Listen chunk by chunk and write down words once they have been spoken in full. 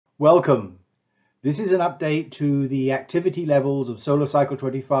Welcome. This is an update to the activity levels of solar cycle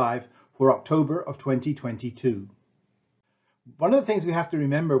 25 for October of 2022. One of the things we have to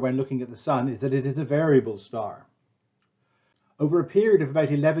remember when looking at the Sun is that it is a variable star. Over a period of about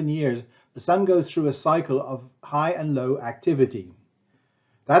 11 years, the Sun goes through a cycle of high and low activity.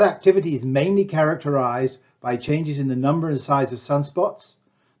 That activity is mainly characterized by changes in the number and size of sunspots,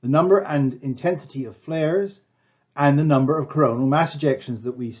 the number and intensity of flares, and the number of coronal mass ejections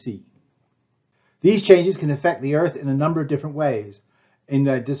that we see. These changes can affect the Earth in a number of different ways in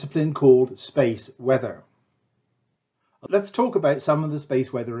a discipline called space weather. Let's talk about some of the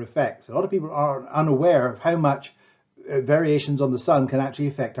space weather effects. A lot of people are unaware of how much variations on the Sun can actually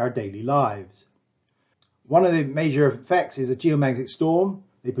affect our daily lives. One of the major effects is a geomagnetic storm.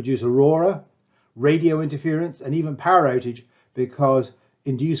 They produce aurora, radio interference, and even power outage, because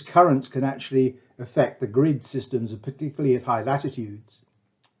induced currents can actually affect the grid systems, particularly at high latitudes.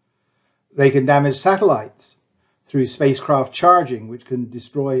 They can damage satellites through spacecraft charging, which can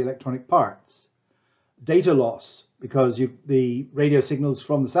destroy electronic parts. Data loss, because the radio signals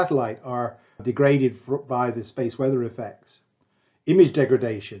from the satellite are degraded by the space weather effects. Image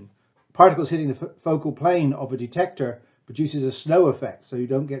degradation. Particles hitting the focal plane of a detector produces a snow effect, so you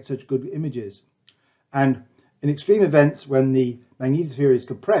don't get such good images. And in extreme events, when the magnetosphere is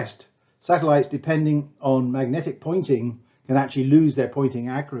compressed, satellites, depending on magnetic pointing, can actually lose their pointing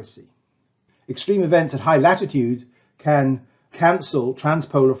accuracy. Extreme events at high latitudes can cancel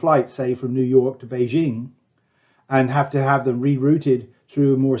transpolar flights, say from New York to Beijing, and have to have them rerouted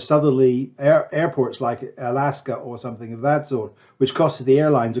through more southerly airports like Alaska or something of that sort, which costs the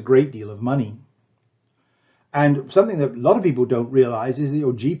airlines a great deal of money. And something that a lot of people don't realize is that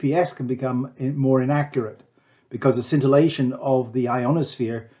your GPS can become more inaccurate because of scintillation of the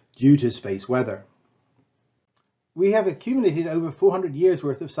ionosphere due to space weather. We have accumulated over 400 years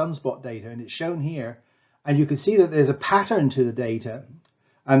worth of sunspot data, and it's shown here, and you can see that there's a pattern to the data,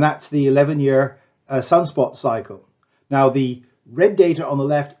 and that's the 11-year sunspot cycle. Now, the red data on the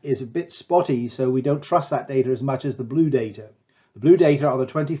left is a bit spotty, so we don't trust that data as much as the blue data. The blue data are the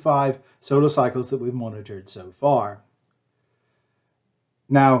 25 solar cycles that we've monitored so far.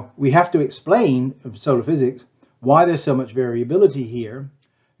 Now, we have to explain in solar physics why there's so much variability here.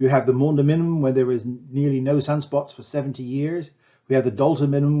 You have the Maunder minimum, where there is nearly no sunspots for 70 years. We have the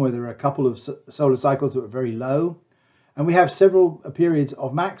Dalton minimum, where there are a couple of solar cycles that are very low. And we have several periods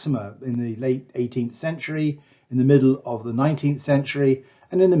of maxima in the late 18th century, in the middle of the 19th century,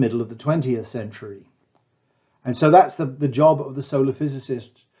 and in the middle of the 20th century. And so that's the job of the solar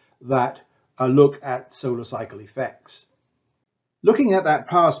physicists that look at solar cycle effects. Looking at that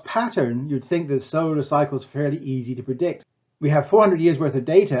past pattern, you'd think that solar cycles are fairly easy to predict. We have 400 years worth of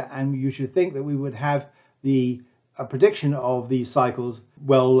data, and you should think that we would have the prediction of these cycles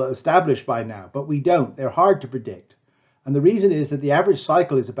well established by now, but we don't. They're hard to predict. And the reason is that the average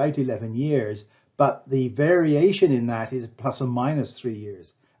cycle is about 11 years, but the variation in that is plus or minus 3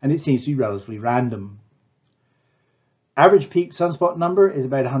 years, and it seems to be relatively random. Average peak sunspot number is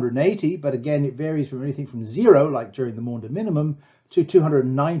about 180, but again, it varies from anything from 0, like during the Maunder minimum, to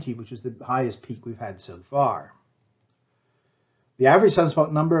 290, which is the highest peak we've had so far. The average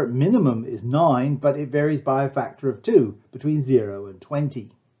sunspot number minimum is 9, but it varies by a factor of 2, between 0 and 20.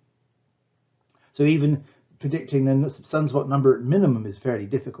 So even predicting the sunspot number at minimum is fairly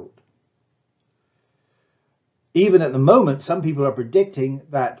difficult. Even at the moment, some people are predicting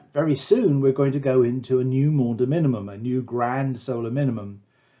that very soon we're going to go into a new Maunder minimum, a new grand solar minimum.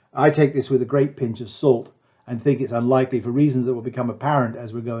 I take this with a great pinch of salt and think it's unlikely for reasons that will become apparent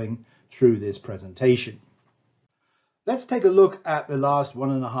as we're going through this presentation. Let's take a look at the last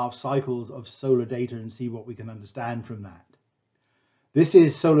 1.5 cycles of solar data and see what we can understand from that. This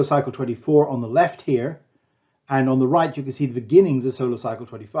is solar cycle 24 on the left here, and on the right you can see the beginnings of solar cycle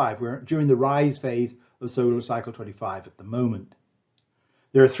 25. We're during the rise phase of solar cycle 25 at the moment.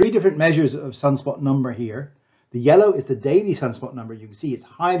 There are 3 different measures of sunspot number here. The yellow is the daily sunspot number. You can see it's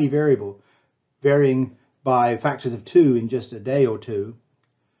highly variable, varying by factors of 2 in just a day or two.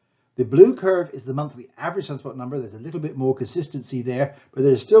 The blue curve is the monthly average sunspot number. There's a little bit more consistency there, but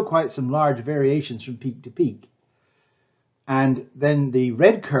there's still quite some large variations from peak to peak. And then the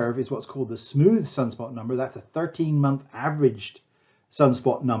red curve is what's called the smooth sunspot number. That's a 13-month averaged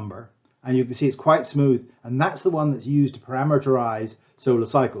sunspot number. And you can see it's quite smooth, and that's the one that's used to parameterize solar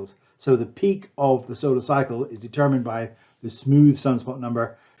cycles. So the peak of the solar cycle is determined by the smooth sunspot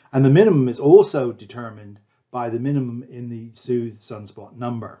number, and the minimum is also determined by the minimum in the smooth sunspot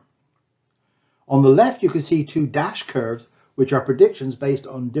number. On the left, you can see 2 dash curves, which are predictions based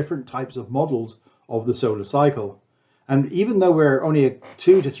on different types of models of the solar cycle. And even though we're only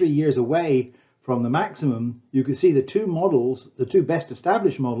 2 to 3 years away from the maximum, you can see the two models, the two best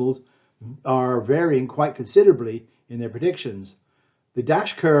established models, are varying quite considerably in their predictions. The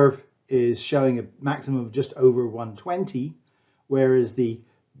dash curve is showing a maximum of just over 120, whereas the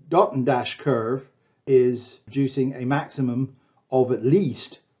dot and dash curve is producing a maximum of at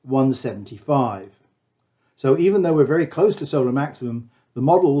least 175. So even though we're very close to solar maximum, the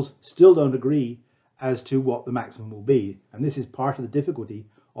models still don't agree as to what the maximum will be. And this is part of the difficulty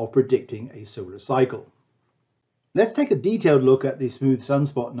of predicting a solar cycle. Let's take a detailed look at the smooth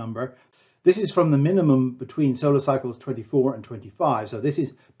sunspot number. This is from the minimum between solar cycles 24 and 25. So this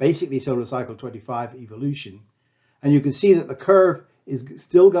is basically solar cycle 25 evolution. And you can see that the curve is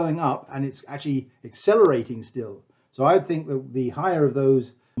still going up and it's actually accelerating still. So I think that the higher of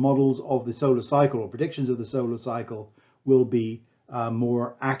those models of the solar cycle or predictions of the solar cycle will be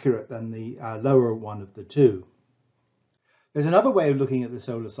more accurate than the lower one of the two. There's another way of looking at the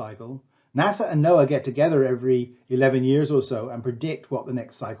solar cycle. NASA and NOAA get together every 11 years or so and predict what the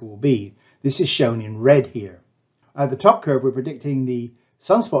next cycle will be. This is shown in red here. At the top curve, we're predicting the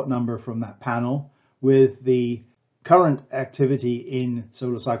sunspot number from that panel with the current activity in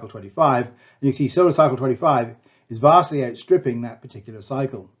solar cycle 25. And you can see solar cycle 25 is vastly outstripping that particular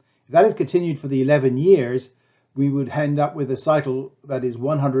cycle. If that is continued for the 11 years, we would end up with a cycle that is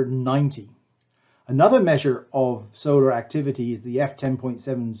 190. Another measure of solar activity is the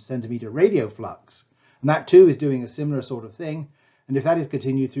F10.7 centimeter radio flux, and that too is doing a similar sort of thing. And if that is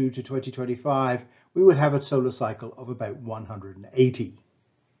continued through to 2025, we would have a solar cycle of about 180.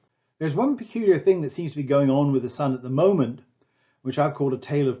 There's one peculiar thing that seems to be going on with the sun at the moment, which I've called a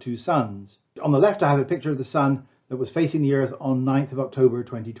tale of two suns. On the left, I have a picture of the sun that was facing the Earth on 9th of October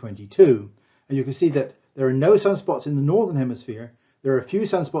 2022. And you can see that there are no sunspots in the northern hemisphere. There are a few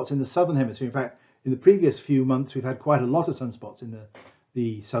sunspots in the southern hemisphere. In fact, in the previous few months, we've had quite a lot of sunspots in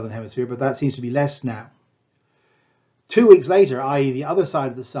the southern hemisphere, but that seems to be less now. 2 weeks later, i.e. the other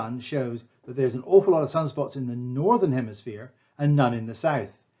side of the sun, shows that there's an awful lot of sunspots in the northern hemisphere and none in the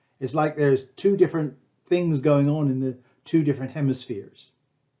south. It's like there's two different things going on in the two different hemispheres.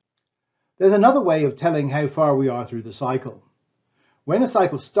 There's another way of telling how far we are through the cycle. When a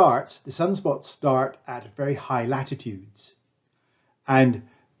cycle starts, the sunspots start at very high latitudes and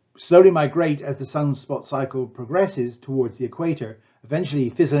slowly migrate as the sunspot cycle progresses towards the equator, eventually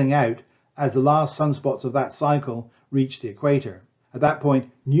fizzling out as the last sunspots of that cycle reach the equator. At that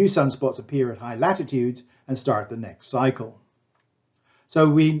point, new sunspots appear at high latitudes and start the next cycle. So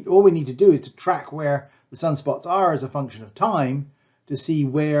all we need to do is to track where the sunspots are as a function of time to see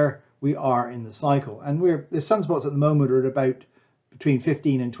where we are in the cycle. And the sunspots at the moment are at about between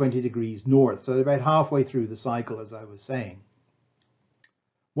 15 and 20 degrees north. So they're about halfway through the cycle, as I was saying.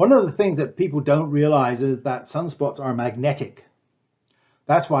 One of the things that people don't realize is that sunspots are magnetic.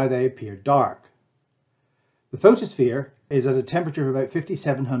 That's why they appear dark. The photosphere is at a temperature of about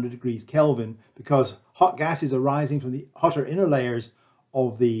 5,700 degrees Kelvin because hot gases are rising from the hotter inner layers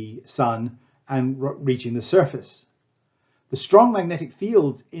of the sun and reaching the surface. The strong magnetic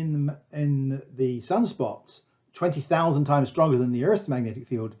fields in the sunspots, 20,000 times stronger than the Earth's magnetic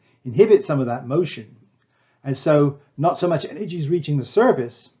field, inhibit some of that motion. And so not so much energy is reaching the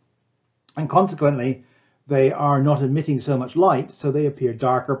surface, and consequently they are not emitting so much light, so they appear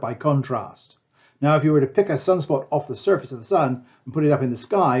darker by contrast. Now, if you were to pick a sunspot off the surface of the sun and put it up in the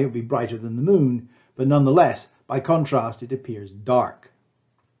sky, it would be brighter than the moon, but nonetheless, by contrast, it appears dark.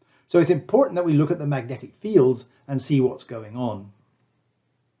 So it's important that we look at the magnetic fields and see what's going on.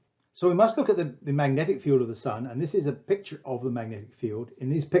 So we must look at the magnetic field of the sun, and this is a picture of the magnetic field. In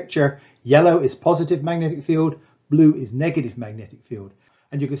this picture, yellow is positive magnetic field, blue is negative magnetic field.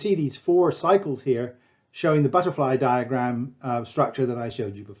 And you can see these 4 cycles here showing the butterfly diagram structure that I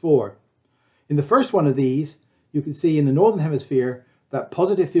showed you before. In the first one of these, you can see in the northern hemisphere that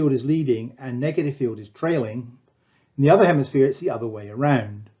positive field is leading and negative field is trailing. In the other hemisphere, it's the other way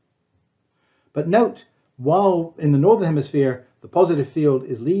around. But note, while in the northern hemisphere the positive field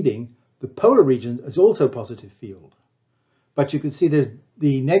is leading, the polar region is also positive field. But you can see that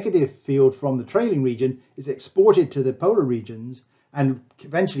the negative field from the trailing region is exported to the polar regions and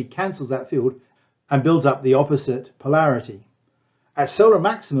eventually cancels that field and builds up the opposite polarity. At solar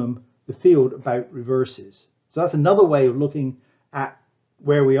maximum, the field about reverses. So that's another way of looking at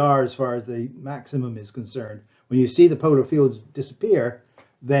where we are as far as the maximum is concerned. When you see the polar fields disappear,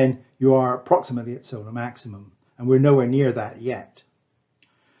 then you are approximately at solar maximum, and we're nowhere near that yet.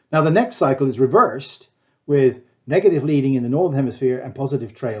 Now the next cycle is reversed, with negative leading in the northern hemisphere and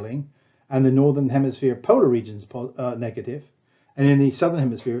positive trailing, and the northern hemisphere polar regions negative, and in the southern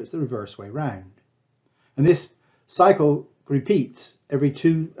hemisphere it's the reverse way round. And this cycle repeats every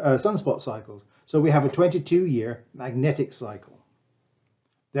 2 sunspot cycles. So we have a 22-year magnetic cycle.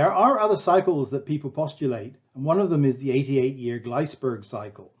 There are other cycles that people postulate, and one of them is the 88-year GLEISSBERG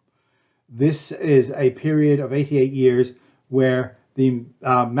cycle. This is a period of 88 years where the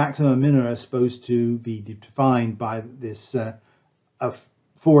maximum and minima are supposed to be defined by this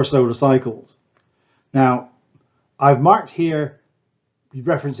 4 solar cycles. Now, I've marked here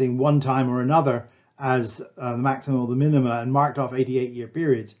referencing one time or another as the maximum or the minima and marked off 88-year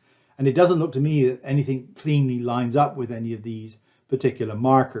periods. And it doesn't look to me that anything cleanly lines up with any of these particular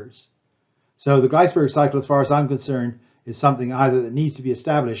markers. So the GLEISSBERG cycle, as far as I'm concerned, is something either that needs to be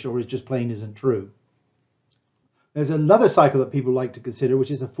established or it just plain isn't true. There's another cycle that people like to consider,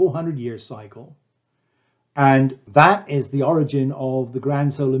 which is a 400-year cycle. And that is the origin of the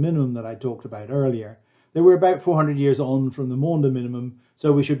grand solar minimum that I talked about earlier. They were about 400 years on from the Maunder minimum,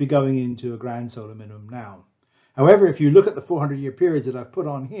 so we should be going into a grand solar minimum now. However, if you look at the 400-year periods that I've put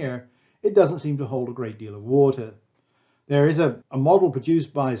on here, it doesn't seem to hold a great deal of water. There is a model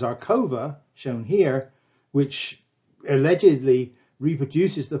produced by Zarkova, shown here, which allegedly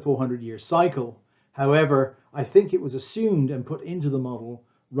reproduces the 400-year cycle. However, I think it was assumed and put into the model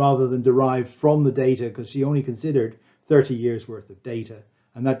rather than derived from the data, because she only considered 30 years worth of data,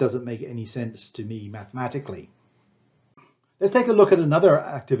 and that doesn't make any sense to me mathematically. Let's take a look at another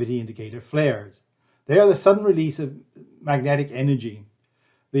activity indicator, flares. They are the sudden release of magnetic energy.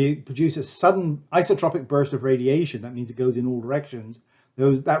 They produce a sudden isotropic burst of radiation. That means it goes in all directions.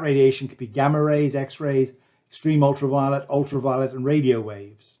 That radiation could be gamma rays, X-rays, extreme ultraviolet, ultraviolet, and radio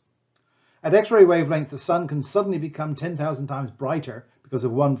waves. At X-ray wavelengths, the sun can suddenly become 10,000 times brighter because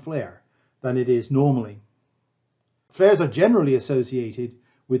of one flare than it is normally. Flares are generally associated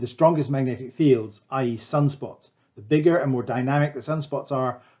with the strongest magnetic fields, i.e. sunspots. The bigger and more dynamic the sunspots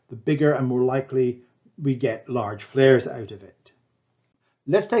are, the bigger and more likely we get large flares out of it.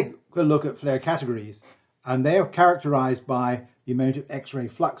 Let's take a look at flare categories, and they are characterized by the amount of X-ray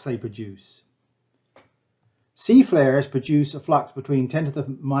flux they produce. C flares produce a flux between 10 to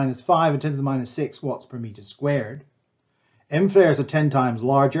the minus 5 and 10 to the minus 6 watts per meter squared. M flares are 10 times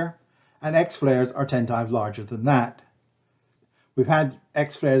larger, and X flares are 10 times larger than that. We've had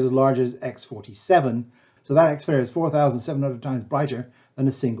X flares as large as X47, so that X flare is 4,700 times brighter than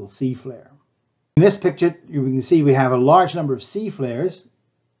a single C flare. In this picture, you can see we have a large number of C flares,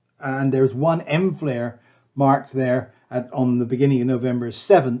 and there's one M flare marked there on the beginning of November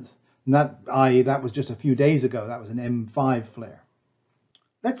 7th, and that was just a few days ago. That was an M5 flare.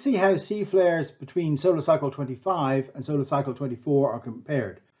 Let's see how C flares between solar cycle 25 and solar cycle 24 are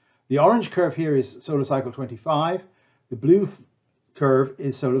compared. The orange curve here is solar cycle 25. The blue curve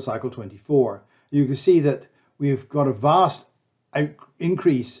is solar cycle 24. You can see that we've got a vast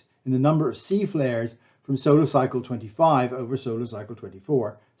increase in the number of C flares from solar cycle 25 over solar cycle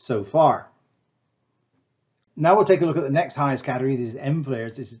 24 so far. Now we'll take a look at the next highest category. This is M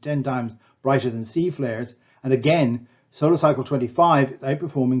flares. This is 10 times brighter than C flares. And again, solar cycle 25 is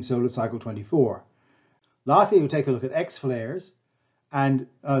outperforming solar cycle 24. Lastly, we'll take a look at X flares. And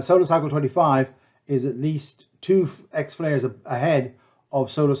solar cycle 25 is at least 2 X flares ahead of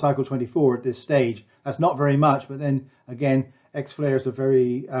solar cycle 24 at this stage. That's not very much, but then again, X flares are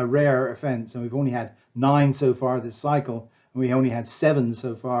very rare events, and we've only had 9 so far this cycle, and we only had 7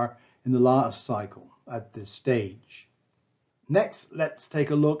 so far in the last cycle at this stage. Next, let's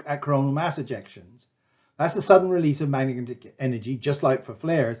take a look at coronal mass ejections. That's the sudden release of magnetic energy, just like for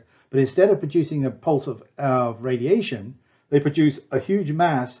flares, but instead of producing a pulse of radiation, they produce a huge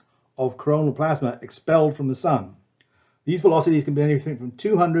mass of coronal plasma expelled from the sun. These velocities can be anything from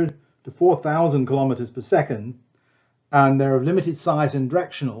 200 to 4,000 kilometers per second, and they're of limited size and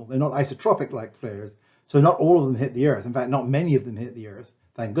directional. They're not isotropic like flares, so not all of them hit the Earth. In fact, not many of them hit the Earth,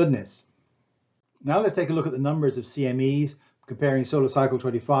 thank goodness. Now let's take a look at the numbers of CMEs, comparing solar cycle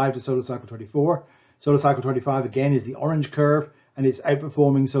 25 to solar cycle 24. Solar cycle 25 again is the orange curve, and it's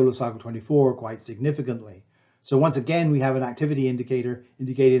outperforming solar cycle 24 quite significantly. So once again, we have an activity indicator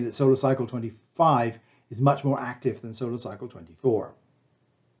indicating that solar cycle 25 is much more active than solar cycle 24.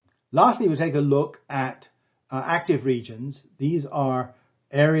 Lastly, we'll take a look at active regions. These are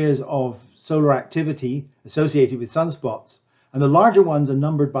areas of solar activity associated with sunspots, and the larger ones are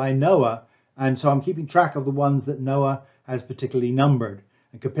numbered by NOAA, and so I'm keeping track of the ones that NOAA has particularly numbered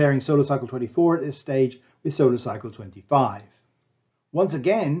and comparing solar cycle 24 at this stage with solar cycle 25. Once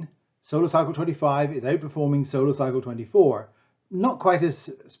again, solar cycle 25 is outperforming solar cycle 24, not quite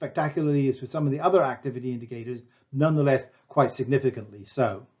as spectacularly as with some of the other activity indicators, nonetheless quite significantly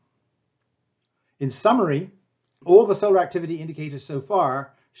so. In summary, all the solar activity indicators so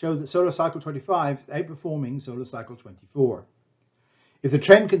far show that solar cycle 25 is outperforming solar cycle 24. If the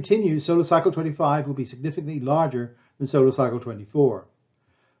trend continues, solar cycle 25 will be significantly larger than solar cycle 24.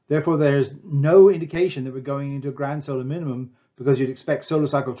 Therefore, there's no indication that we're going into a grand solar minimum, because you'd expect solar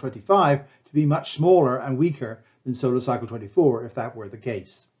cycle 25 to be much smaller and weaker than solar cycle 24 if that were the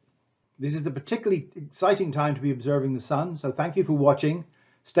case. This is a particularly exciting time to be observing the sun, so thank you for watching.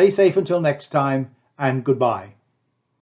 Stay safe until next time, and goodbye.